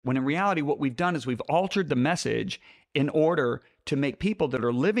when in reality, what we've done is we've altered the message in order to make people that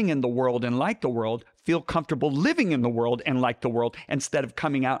are living in the world and like the world feel comfortable living in the world and like the world instead of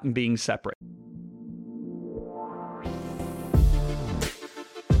coming out and being separate.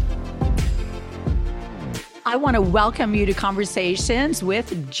 I want to welcome you to Conversations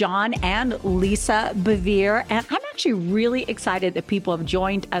with John and Lisa Bevere. And I'm actually really excited that people have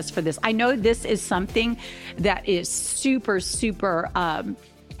joined us for this. I know this is something that is super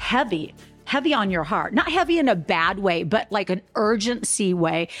heavy on your heart. Not heavy in a bad way, but like an urgency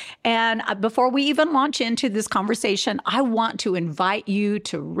way. And before we even launch into this conversation, I want to invite you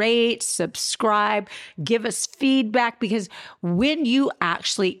to rate, subscribe, give us feedback, because when you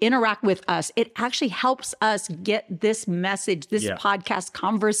actually interact with us, it actually helps us get this message, this podcast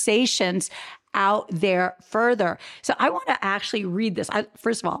Conversations out there further. So I want to actually read this.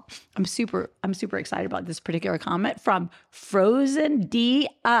 First of all, I'm super excited about this particular comment from Frozen D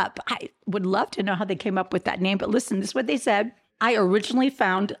Up. I would love to know how they came up with that name, but listen, this is what they said. I originally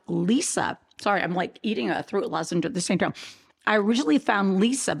found Lisa. Sorry, I'm like eating a throat lozenge at the same time. I originally found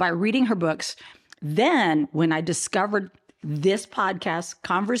Lisa by reading her books. Then when I discovered this podcast,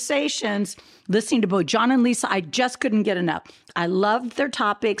 Conversations, listening to both John and Lisa, I just couldn't get enough. I loved their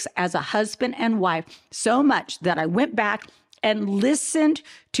topics as a husband and wife so much that I went back and listened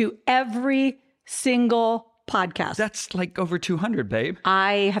to every single podcast. That's like over 200, babe.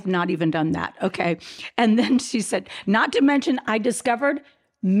 I have not even done that. Okay. And then she said, not to mention, I discovered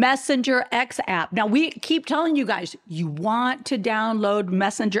Messenger X app. Now, we keep telling you guys, you want to download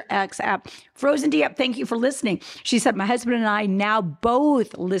Messenger X app. Frozen D Up, thank you for listening. She said, my husband and I now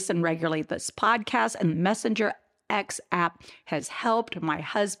both listen regularly. This podcast and Messenger X app has helped my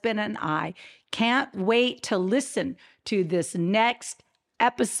husband and I. Can't wait to listen to this next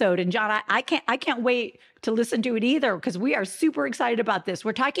episode. And John, I can't wait to listen to it either, because we are super excited about this.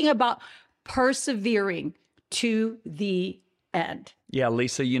 We're talking about persevering to the end. Yeah,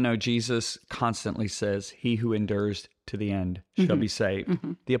 Lisa, you know, Jesus constantly says, he who endures to the end shall be saved.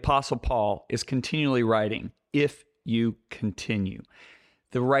 Mm-hmm. The Apostle Paul is continually writing, if you continue.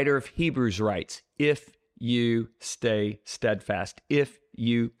 The writer of Hebrews writes, if you stay steadfast, if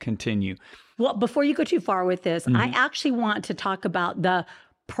you continue. Well, before you go too far with this, I actually want to talk about the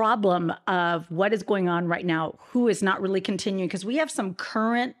problem of what is going on right now, who is not really continuing, because we have some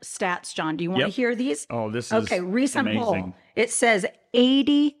current stats, John. Do you want to hear these? Oh, this is okay. Recent amazing. Poll. It says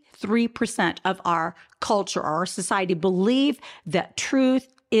 83% of our culture, our society, believe that truth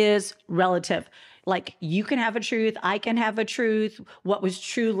is relative. Like, you can have a truth, I can have a truth. What was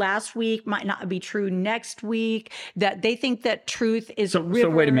true last week might not be true next week. That they think that truth is a river.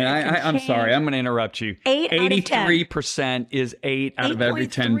 So wait a minute. I'm sorry. I'm going to interrupt you. 83% is 8 out of every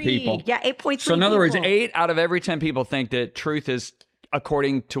 10 people. Yeah, 8.3. So in other words, 8 out of every 10 people think that truth is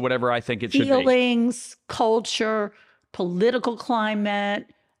according to whatever I think it should be. Feelings, culture, political climate,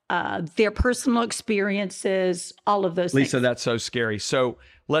 their personal experiences, all of those Lisa, things. that's so scary. So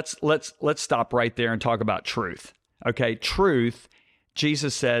let's stop right there and talk about truth. Okay, truth,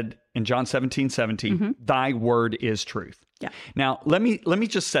 Jesus said in John 17:17, thy word is truth. Yeah. Now, let me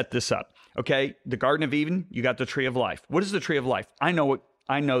just set this up. Okay, the Garden of Eden, you got the tree of life. What is the tree of life? I know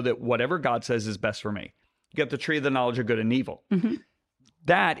that whatever God says is best for me. You got the tree of the knowledge of good and evil.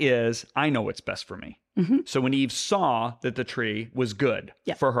 That is, I know what's best for me. So when Eve saw that the tree was good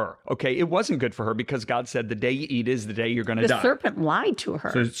for her, okay, it wasn't good for her because God said the day you eat is the day you're going to die. The serpent lied to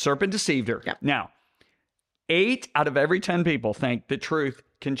her. So the serpent deceived her. Yep. Now, 8 out of every 10 people think that truth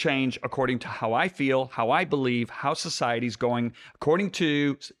can change according to how I feel, how I believe, how society's going, according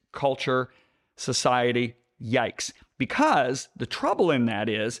to culture, society. Yikes. Because the trouble in that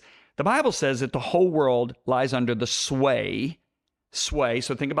is the Bible says that the whole world lies under the sway.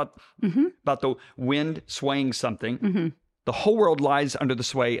 So think about the wind swaying something. The whole world lies under the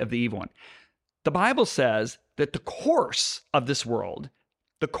sway of the evil one. The Bible says that the course of this world,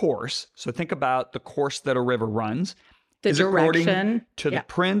 so think about the course that a river runs, the is direction according to the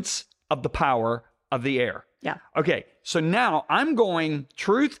prince of the power of the air. Yeah. Okay, so now I'm going,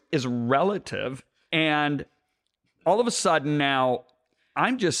 truth is relative, and all of a sudden now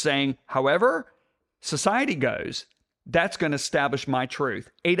I'm just saying, however society goes, that's going to establish my truth.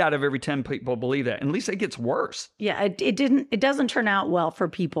 8 out of every 10 people believe that. And at least it gets worse. Yeah, it doesn't turn out well for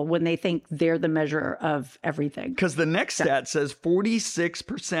people when they think they're the measure of everything. Because the next stat says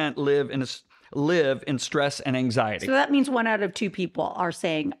 46% live in stress and anxiety. So that means 1 out of 2 people are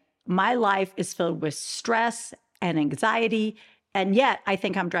saying, my life is filled with stress and anxiety, and yet I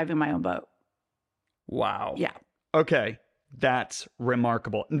think I'm driving my own boat. Wow. Yeah. Okay. That's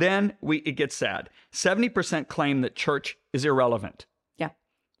remarkable. Then it gets sad. 70% claim that church is irrelevant. Yeah.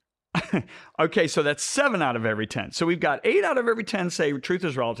 Okay, so that's 7 out of every 10. So we've got 8 out of every 10 say truth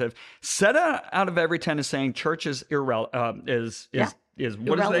is relative. 7 out of every 10 is saying church is irrelevant.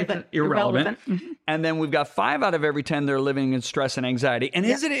 Irrelevant. Mm-hmm. And then we've got 5 out of every 10 that are living in stress and anxiety. And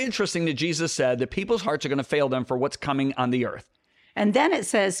isn't it interesting that Jesus said that people's hearts are going to fail them for what's coming on the earth? And then it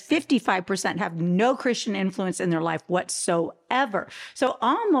says 55% have no Christian influence in their life whatsoever. So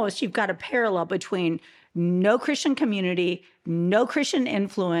almost you've got a parallel between no Christian community, no Christian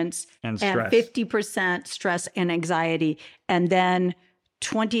influence, and stress. 50% stress and anxiety. And then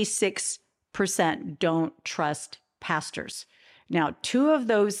 26% don't trust pastors. Now, 2 of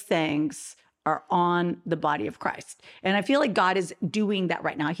those things are on the body of Christ. And I feel like God is doing that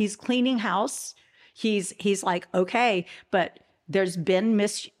right now. He's cleaning house. He's like, okay, but there's been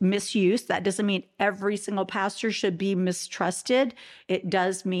misuse. That doesn't mean every single pastor should be mistrusted. It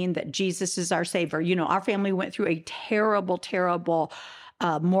does mean that Jesus is our savior. You know, our family went through a terrible, terrible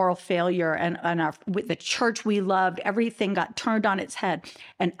moral failure, and with the church we loved, everything got turned on its head.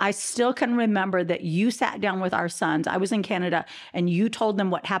 And I still can remember that you sat down with our sons. I was in Canada, and you told them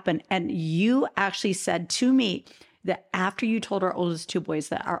what happened. And you actually said to me that after you told our oldest 2 boys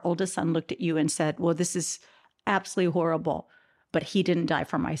that, our oldest son looked at you and said, well, this is absolutely horrible, but he didn't die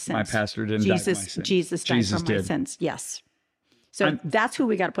for my sins. My pastor didn't die for my sins. Jesus died for my sins. Yes. So that's who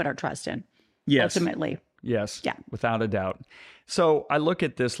we got to put our trust in. Yes. Ultimately. Yes. Yeah. Without a doubt. So I look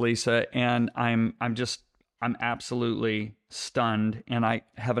at this, Lisa, and I'm absolutely stunned, and I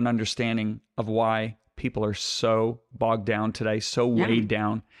have an understanding of why people are so bogged down today, so weighed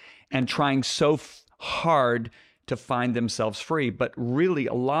down, and trying so hard to find themselves free. But really,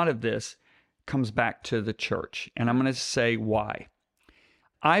 a lot of this comes back to the church, and I'm going to say why.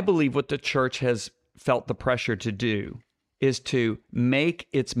 I believe what the church has felt the pressure to do is to make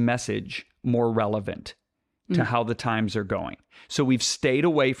its message more relevant to how the times are going. So we've stayed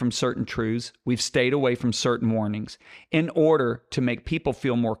away from certain truths. We've stayed away from certain warnings in order to make people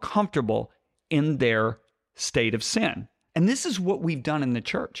feel more comfortable in their state of sin. And this is what we've done in the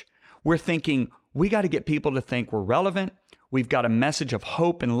church. We're thinking we got to get people to think we're relevant. We've got a message of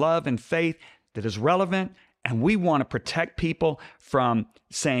hope and love and faith that is relevant. And we want to protect people from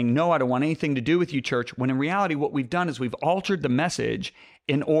saying, no, I don't want anything to do with you, church. When in reality, what we've done is we've altered the message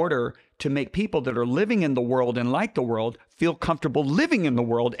in order to make people that are living in the world and like the world feel comfortable living in the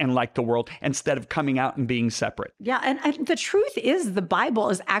world and like the world instead of coming out and being separate. Yeah. And the truth is the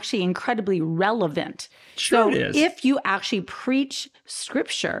Bible is actually incredibly relevant. Sure it is. If you actually preach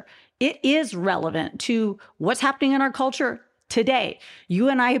scripture, it is relevant to what's happening in our culture today. You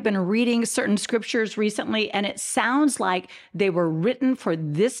and I have been reading certain scriptures recently, and it sounds like they were written for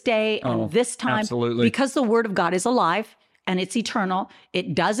this day and this time. Absolutely. Because the word of God is alive and it's eternal.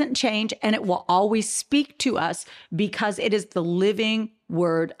 It doesn't change, and it will always speak to us because it is the living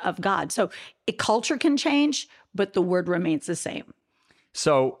word of God. So culture can change, but the word remains the same.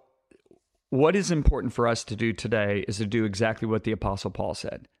 So what is important for us to do today is to do exactly what the Apostle Paul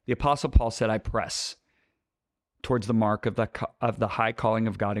said. The Apostle Paul said, I press towards the mark of the high calling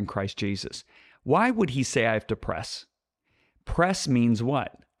of God in Christ Jesus. Why would he say I have to press? Press means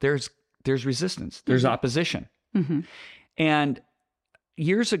what? There's resistance. There's opposition. Mm-hmm. And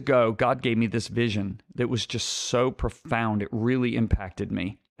years ago, God gave me this vision that was just so profound. It really impacted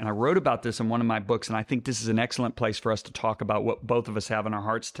me. And I wrote about this in one of my books, and I think this is an excellent place for us to talk about what both of us have in our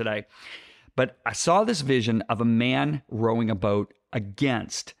hearts today. But I saw this vision of a man rowing a boat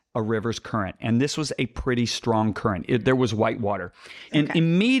against a river's current. And this was a pretty strong current. There was white water. And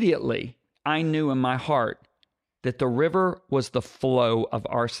immediately I knew in my heart that the river was the flow of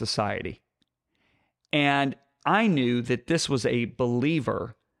our society. And I knew that this was a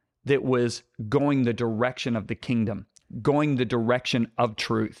believer that was going the direction of the kingdom, going the direction of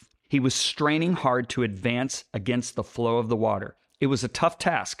truth. He was straining hard to advance against the flow of the water. It was a tough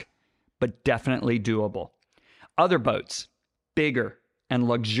task, but definitely doable. Other boats, bigger and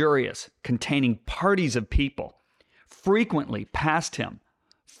luxurious, containing parties of people, frequently passed him,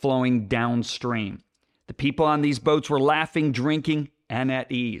 flowing downstream. The people on these boats were laughing, drinking, and at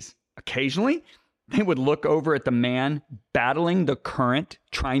ease. Occasionally, they would look over at the man battling the current,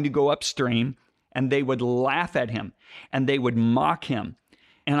 trying to go upstream, and they would laugh at him, and they would mock him.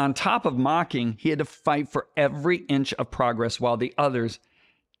 And on top of mocking, he had to fight for every inch of progress while the others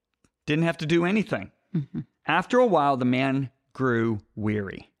didn't have to do anything. Mm-hmm. After a while, the man grew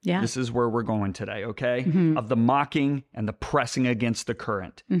weary. Yeah. This is where we're going today, okay? Mm-hmm. Of the mocking and the pressing against the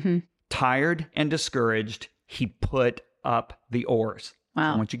current. Mm-hmm. Tired and discouraged, he put up the oars.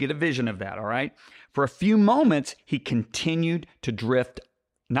 Wow. I want you to get a vision of that, all right? For a few moments, he continued to drift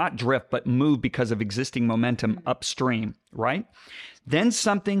not drift, but move because of existing momentum upstream, right? Then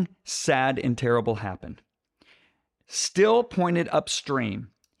something sad and terrible happened. Still pointed upstream,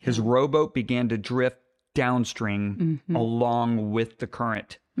 his rowboat began to drift downstream along with the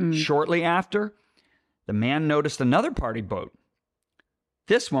current. Shortly after, the man noticed another party boat.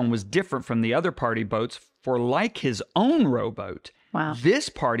 This one was different from the other party boats, for like his own rowboat, this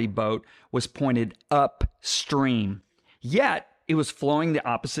party boat was pointed upstream, yet it was flowing the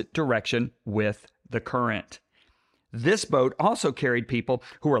opposite direction with the current. This boat also carried people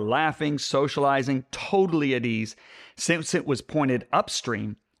who were laughing, socializing, totally at ease. Since it was pointed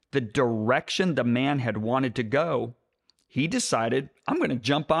upstream, the direction the man had wanted to go, he decided, I'm going to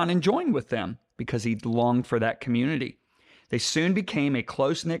jump on and join with them because he longed for that community. They soon became a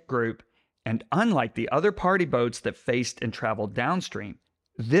close-knit group, and unlike the other party boats that faced and traveled downstream,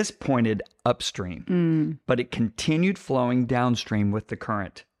 this pointed upstream, but it continued flowing downstream with the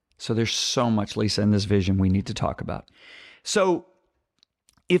current. So there's so much, Lisa, in this vision we need to talk about. So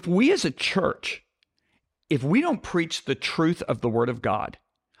if we as a church, if we don't preach the truth of the Word of God,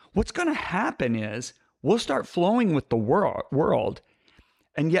 what's going to happen is we'll start flowing with the world,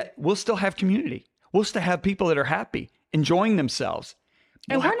 and yet we'll still have community. We'll still have people that are happy, enjoying themselves.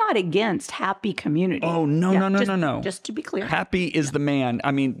 And we're not against happy community. Oh, no. Just to be clear. Happy is the man.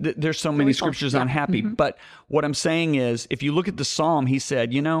 I mean, there's so many scriptures on happy. But what I'm saying is, if you look at the Psalm, he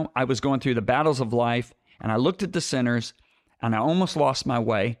said, I was going through the battles of life, and I looked at the sinners, and I almost lost my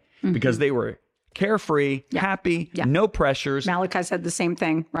way because they were carefree, happy, no pressures. Malachi said the same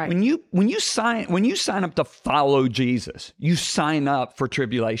thing, right? When you sign up to follow Jesus, you sign up for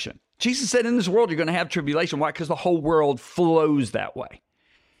tribulation. Jesus said, in this world, you're going to have tribulation. Why? Because the whole world flows that way.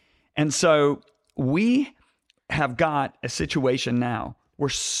 And so we have got a situation now where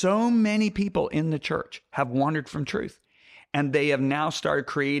so many people in the church have wandered from truth, and they have now started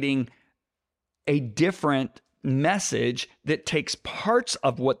creating a different message that takes parts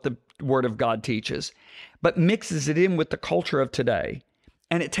of what the Word of God teaches, but mixes it in with the culture of today.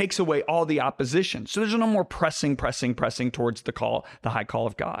 And it takes away all the opposition. So there's no more pressing towards the high call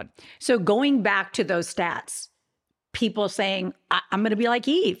of God. So going back to those stats, people saying, I'm going to be like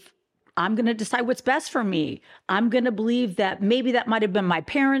Eve. I'm going to decide what's best for me. I'm going to believe that maybe that might have been my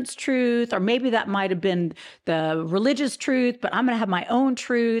parents' truth, or maybe that might have been the religious truth, but I'm going to have my own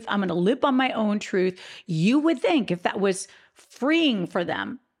truth. I'm going to live by my own truth. You would think if that was freeing for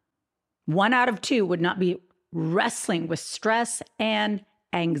them, 1 out of 2 would not be wrestling with stress and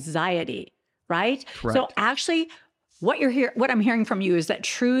anxiety, right? Correct. So actually, what I'm hearing from you is that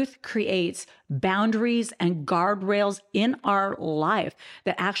truth creates boundaries and guardrails in our life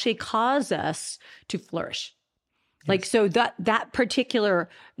that actually cause us to flourish. Yes. Like, so that particular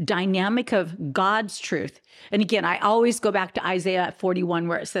dynamic of God's truth. And again, I always go back to Isaiah 41,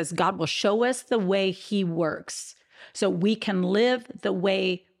 where it says, God will show us the way he works so we can live the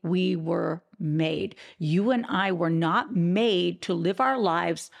way we were made. You and I were not made to live our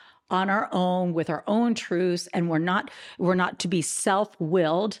lives on our own with our own truths, and we're not to be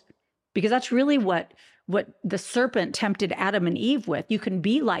self-willed, because that's really what the serpent tempted Adam and Eve with. You can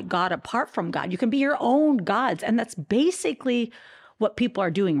be like God apart from God. You can be your own gods, and that's basically what people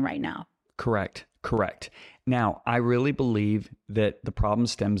are doing right now. Correct. Now, I really believe that the problem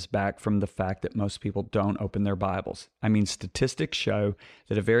stems back from the fact that most people don't open their Bibles. I mean, statistics show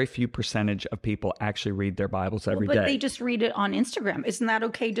that a very few percentage of people actually read their Bibles every day. But they just read it on Instagram. Isn't that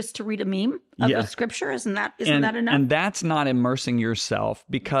okay just to read a meme of a scripture? Isn't that enough? And that's not immersing yourself,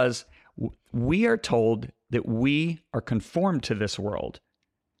 because we are told that we are conformed to this world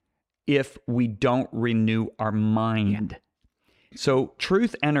if we don't renew our mind. Yeah. So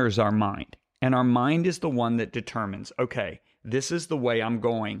truth enters our mind. And our mind is the one that determines, okay, this is the way I'm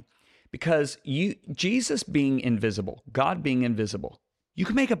going. Because Jesus being invisible, God being invisible, you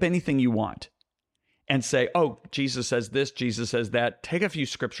can make up anything you want and say, oh, Jesus says this, Jesus says that. Take a few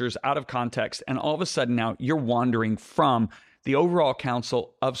scriptures out of context, and all of a sudden now you're wandering from the overall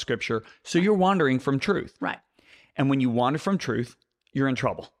counsel of Scripture. So you're wandering from truth. Right. And when you wander from truth, you're in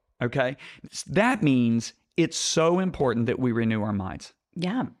trouble, okay? That means it's so important that we renew our minds.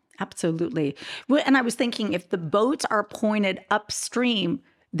 Yeah. Absolutely. Well, and I was thinking, if the boats are pointed upstream,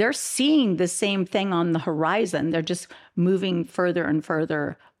 they're seeing the same thing on the horizon. They're just moving further and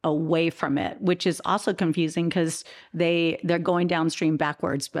further away from it, which is also confusing because they're going downstream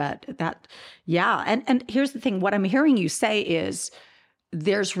backwards. But And here's the thing. What I'm hearing you say is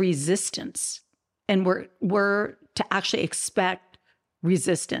there's resistance, and we're to actually expect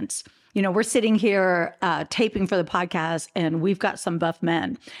resistance. We're sitting here taping for the podcast, and we've got some buff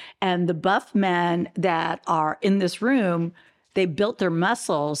men. And the buff men that are in this room, They built their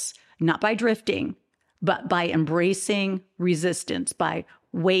muscles not by drifting, but by embracing resistance, by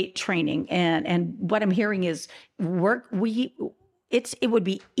weight training. And what I'm hearing is it would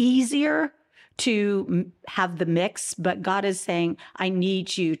be easier to have the mix, but God is saying, I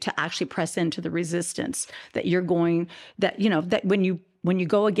need you to actually press into the resistance that when you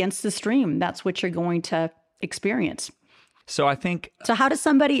go against the stream, that's what you're going to experience. So I think... So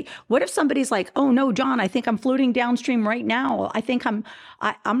what if somebody's like, oh no, John, I think I'm floating downstream right now. I think I'm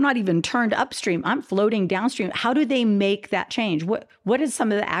not even turned upstream. I'm floating downstream. How do they make that change? What is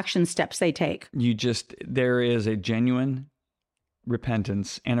some of the action steps they take? There is a genuine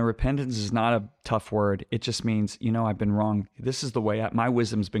repentance, and a repentance is not a tough word. It just means, I've been wrong. This is the way. My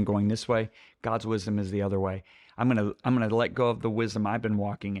wisdom's been going this way. God's wisdom is the other way. I'm going to let go of the wisdom I've been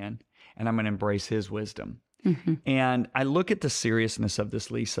walking in, and I'm going to embrace his wisdom. Mm-hmm. And I look at the seriousness of this,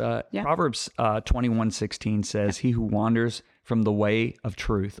 Lisa. Yeah. Proverbs 21:16 says, he who wanders from the way of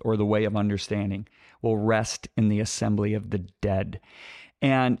truth or the way of understanding will rest in the assembly of the dead.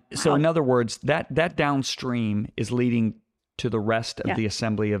 And so in other words, that downstream is leading to the rest of the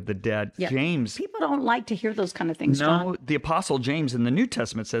assembly of the dead. Yeah. James. People don't like to hear those kind of things, No, John. The Apostle James in the New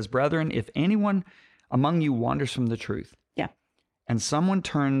Testament says, brethren, if anyone among you wanders from the truth, and someone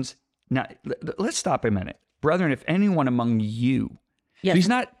turns... Now, let's stop a minute. Brethren, if anyone among you... Yes. So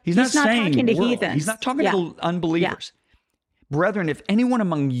he's not saying talking to world. Heathens. He's not talking to unbelievers. Yeah. Brethren, if anyone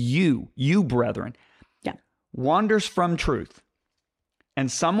among you brethren, wanders from truth, and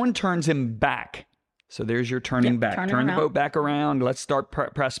someone turns him back... So there's your turning back. Turn the boat back around. Let's start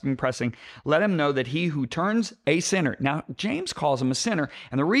pressing. Let him know that he who turns a sinner. Now, James calls him a sinner.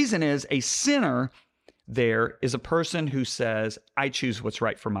 And the reason is a sinner there is a person who says, I choose what's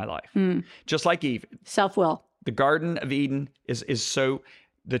right for my life. Just like Eve. Self-will. The Garden of Eden is so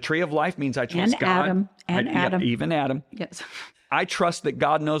the tree of life means I trust God. Adam. Even Adam. Yes. I trust that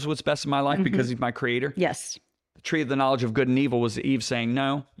God knows what's best in my life because he's my creator. Yes. Tree of the knowledge of good and evil was Eve saying,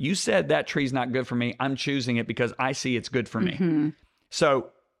 no, you said that tree's not good for me. I'm choosing it because I see it's good for me. So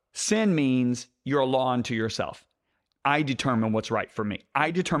sin means you're a law unto yourself. I determine what's right for me. I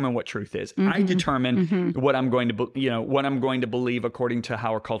determine what truth is. I determine what I'm going to believe according to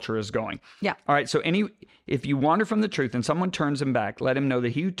how our culture is going. Yeah. All right. So if you wander from the truth and someone turns him back, let him know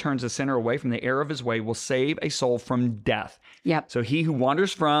that he who turns a sinner away from the error of his way will save a soul from death. Yep. So he who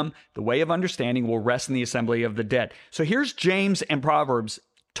wanders from the way of understanding will rest in the assembly of the dead. So here's James and Proverbs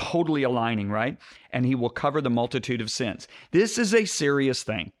totally aligning, right? And he will cover the multitude of sins. This is a serious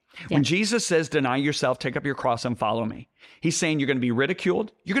thing. When Jesus says, deny yourself, take up your cross and follow me, he's saying you're going to be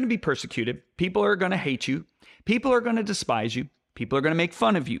ridiculed. You're going to be persecuted. People are going to hate you. People are going to despise you. People are going to make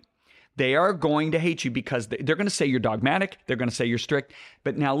fun of you. They are going to hate you because they're going to say you're dogmatic. They're going to say you're strict.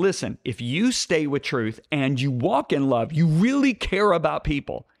 But now listen, if you stay with truth and you walk in love, you really care about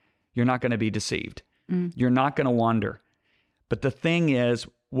people, you're not going to be deceived. You're not going to wander. But the thing is,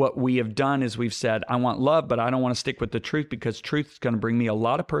 what we have done is we've said, I want love, but I don't want to stick with the truth because truth is going to bring me a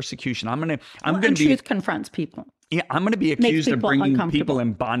lot of persecution. Truth confronts people. Yeah, I'm going to be accused of bringing people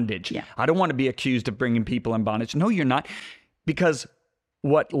in bondage. Yeah. I don't want to be accused of bringing people in bondage. No, you're not. Because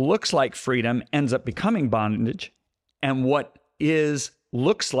what looks like freedom ends up becoming bondage, and what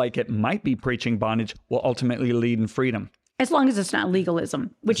looks like it might be preaching bondage will ultimately lead in freedom. As long as it's not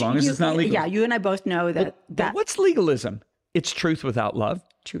legalism. As long as it's not legalism. Yeah, you and I both know that. But what's legalism? It's truth without love.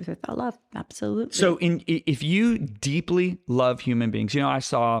 Truth without love. Absolutely. So if you deeply love human beings, I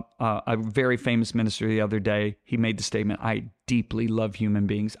saw a very famous minister the other day. He made the statement, I deeply love human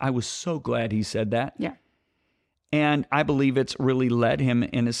beings. I was so glad he said that. Yeah. And I believe it's really led him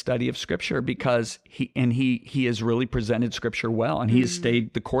in his study of Scripture because he has really presented Scripture well. And he has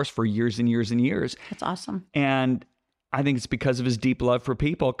stayed the course for years and years and years. That's awesome. And I think it's because of his deep love for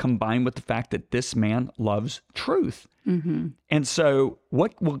people combined with the fact that this man loves truth. And so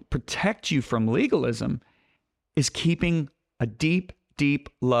what will protect you from legalism is keeping a deep, deep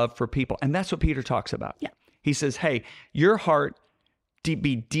love for people. And that's what Peter talks about. Yeah. He says, hey, your heart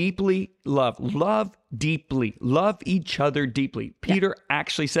be deeply loved. Love deeply. Love each other deeply. Peter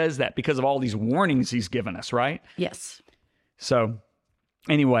actually says that because of all these warnings he's given us, right? Yes. So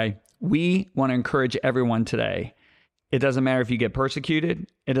anyway, we want to encourage everyone today. It doesn't matter if you get persecuted.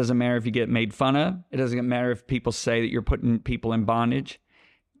 It doesn't matter if you get made fun of. It doesn't matter if people say that you're putting people in bondage.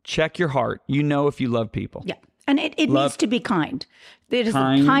 Check your heart. You know if you love people. Yeah. And it needs to be kind. It is the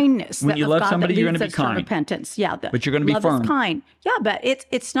kindness when you love God somebody, that you're going to be leads us to kind. repentance. Yeah. But you're going to be love firm. Is kind. Yeah, but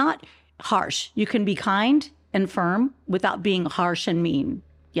it's not harsh. You can be kind and firm without being harsh and mean.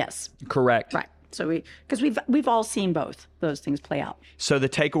 Yes. Correct. Right. So because we've all seen both those things play out. So the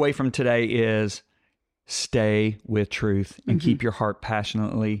takeaway from today is stay with truth and keep your heart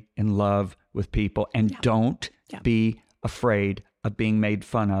passionately in love with people. And don't be afraid of being made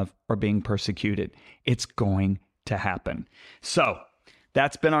fun of or being persecuted. It's going to happen. So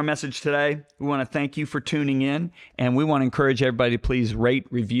that's been our message today. We want to thank you for tuning in, and we want to encourage everybody to please rate,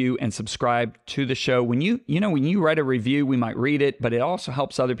 review, and subscribe to the show. When you write a review, we might read it, but it also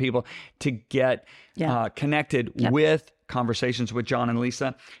helps other people to get connected with Conversations with John and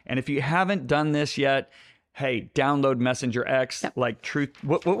Lisa. And if you haven't done this yet, hey, download Messenger X, like Truth.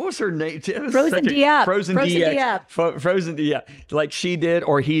 What was her name? Frozen DF. Frozen DF. Frozen DF. Like she did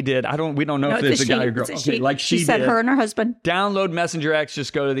or he did. We don't know if there's a guy or girl. Okay, like she said, did. Her and her husband. Download Messenger X.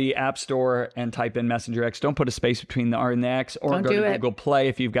 Just go to the App Store and type in Messenger X. Don't put a space between the R and the X, or go to Google Play.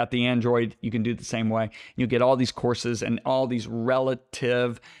 If you've got the Android, you can do it the same way. You get all these courses and all these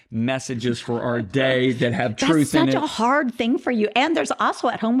relative messages for our day that have truth in it. That's such a hard thing for you. And there's also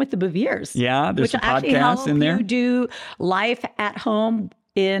At Home with the Beveres. Yeah, there's a podcast in there. You do life at home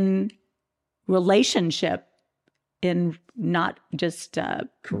in relationship, in not just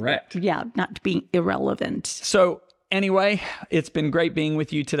correct. Yeah, not being irrelevant. So anyway, it's been great being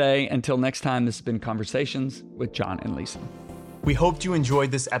with you today. Until next time, this has been Conversations with John and Lisa. We hoped you enjoyed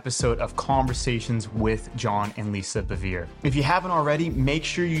this episode of Conversations with John and Lisa Bevere. If you haven't already, make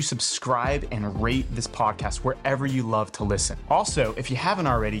sure you subscribe and rate this podcast wherever you love to listen. Also, if you haven't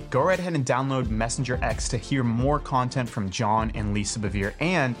already, go right ahead and download Messenger X to hear more content from John and Lisa Bevere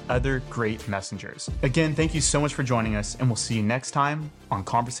and other great messengers. Again, thank you so much for joining us, and we'll see you next time on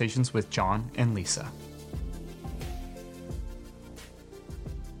Conversations with John and Lisa.